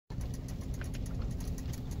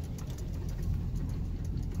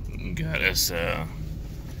Got us a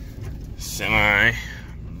semi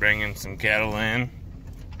bringing some cattle in.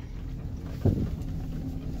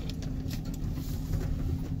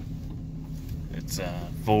 It's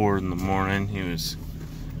 4 in the morning.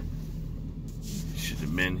 Should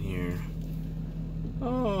have been here.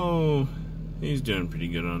 Oh, he's doing pretty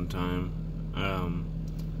good on time.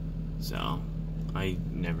 So I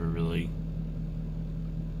never really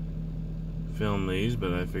film these,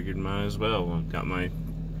 but I figured might as well. I've got my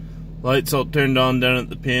lights all turned on down at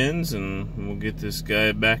the pins, and we'll get this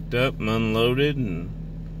guy backed up and unloaded and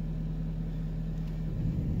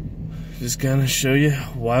just kind of show you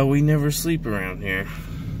why we never sleep around here.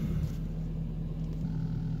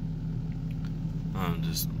 I'm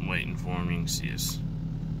just waiting for him. You can see his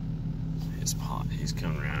pot. He's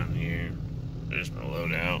coming around here. There's my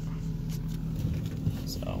loadout.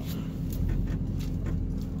 So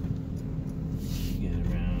get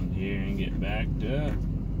around here and get backed up.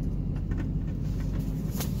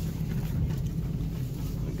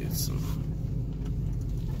 We'll get some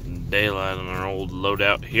daylight on our old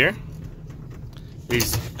loadout here.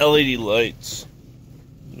 These LED lights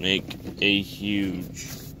make a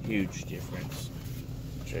huge difference.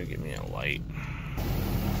 Try to get me a light.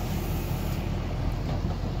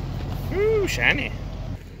 Ooh, shiny.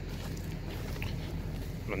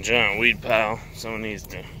 My giant weed pile. Someone needs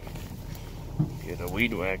to get a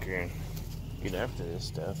weed whacker and get after this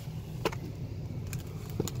stuff.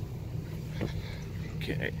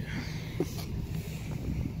 Okay.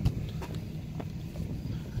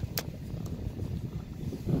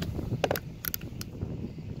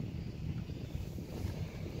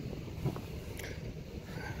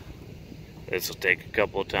 This will take a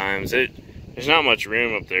couple of times. There's not much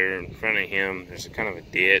room up there in front of him. There's kind of a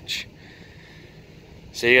ditch.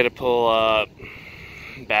 So you got to pull up,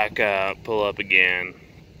 back up, pull up again,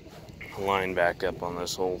 line back up on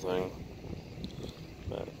this whole thing.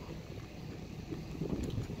 But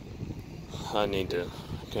I need to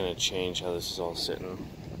kind of change how this is all sitting.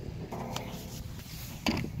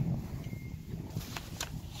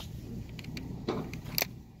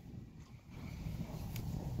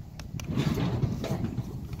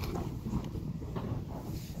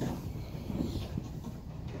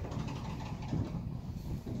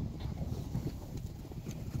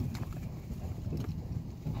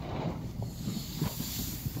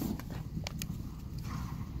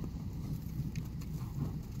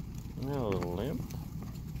 A little limp.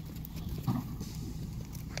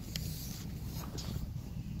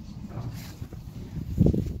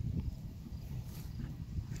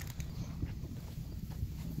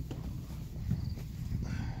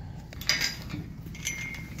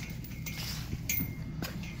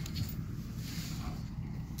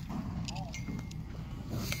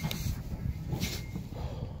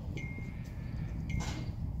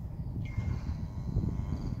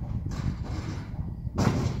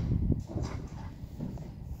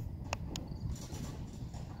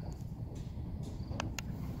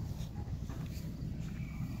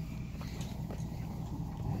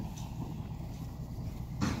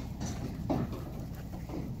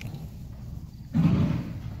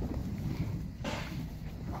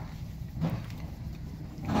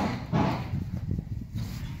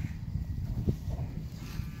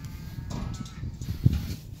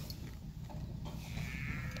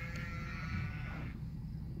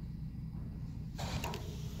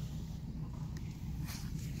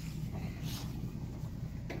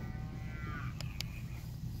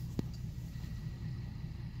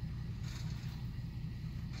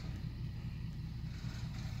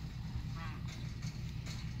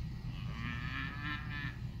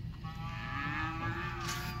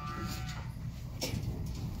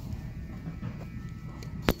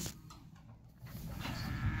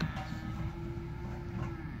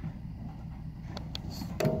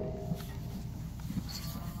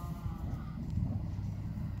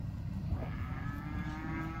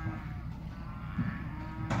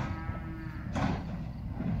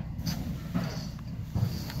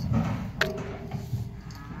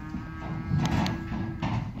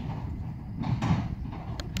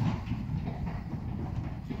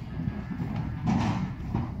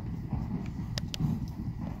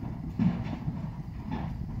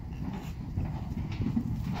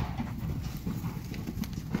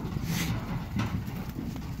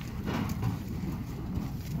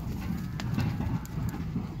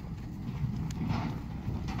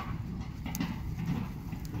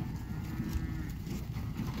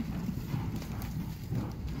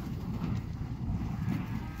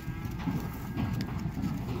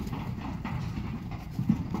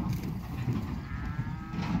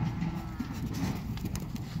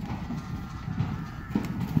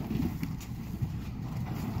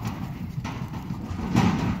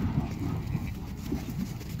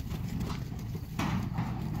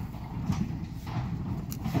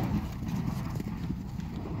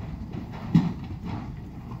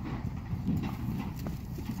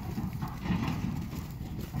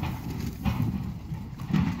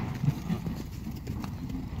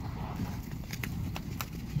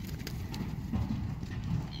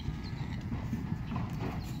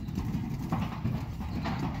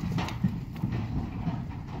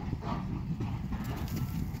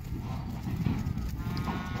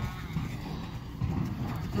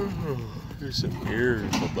 There's some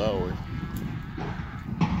beautiful bowie.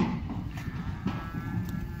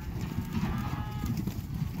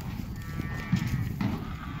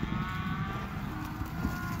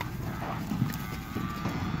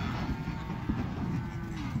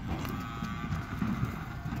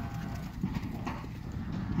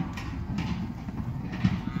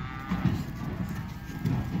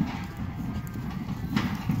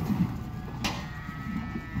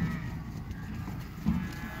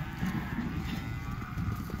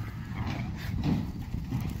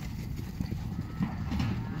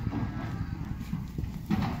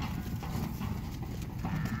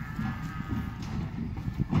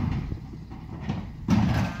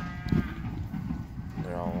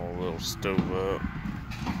 Stove up,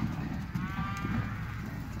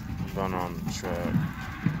 run on the truck.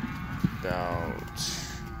 About,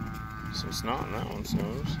 so it's not in that one's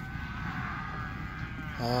nose.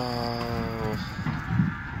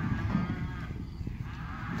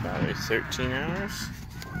 About 13 hours.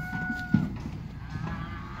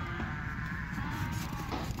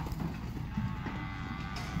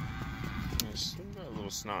 There's got a little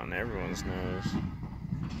snot in everyone's nose.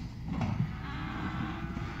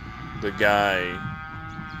 The guy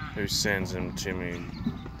who sends them to me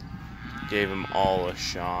gave them all a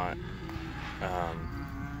shot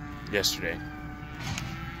yesterday.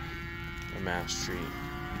 A mass treat.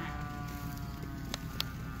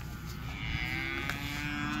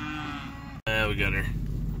 Yeah, we got her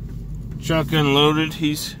truck unloaded.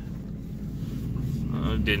 He's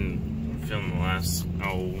didn't film the last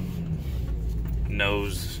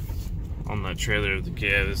nose on that trailer of the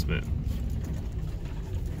calves, but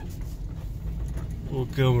we'll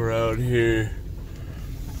come around here.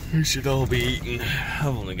 We should all be eating. I've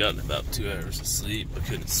only gotten about 2 hours of sleep. I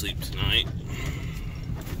couldn't sleep tonight.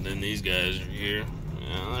 And then these guys are here.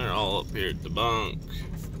 Yeah, they're all up here at the bunk.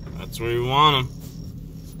 That's where we want them.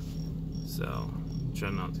 So, try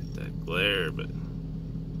not to get that glare, but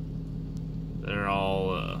they're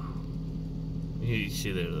all, you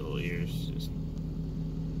see their little ears just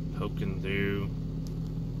poking through.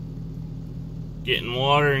 Getting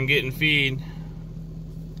water and getting feed.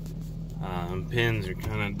 Pins are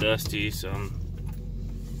kind of dusty, so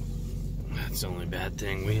that's the only bad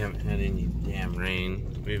thing. We haven't had any damn rain.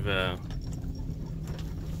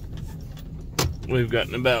 We've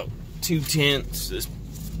gotten about 2 tenths this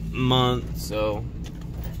month, so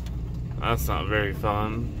that's not very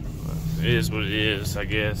fun. But it is what it is, I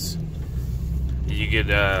guess. You get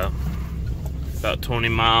about 20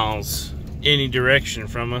 miles any direction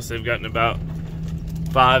from us. They've gotten about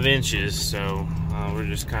 5 inches, so we're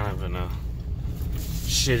just kind of in a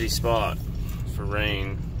shitty spot for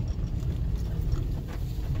rain.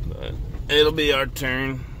 But it'll be our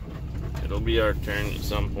turn. It'll be our turn at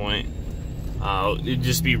some point. It'd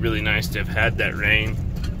just be really nice to have had that rain,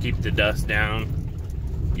 keep the dust down,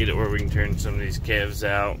 get it where we can turn some of these calves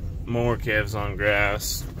out. More calves on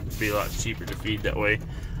grass. It'd be a lot cheaper to feed that way.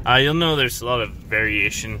 You'll know there's a lot of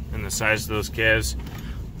variation in the size of those calves.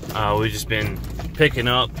 We've just been picking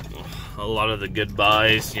up a lot of the good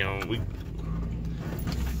buys, you know.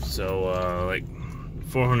 Like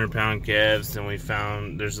 400-pound calves, and we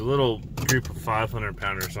found there's a little group of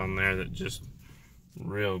 500-pounders on there that just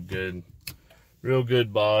real good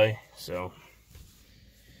buy. So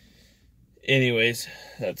anyways,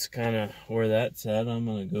 that's kind of where that's at. I'm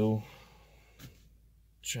gonna go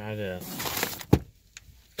try to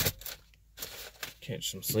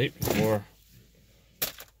catch some sleep before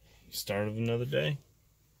the start of another day.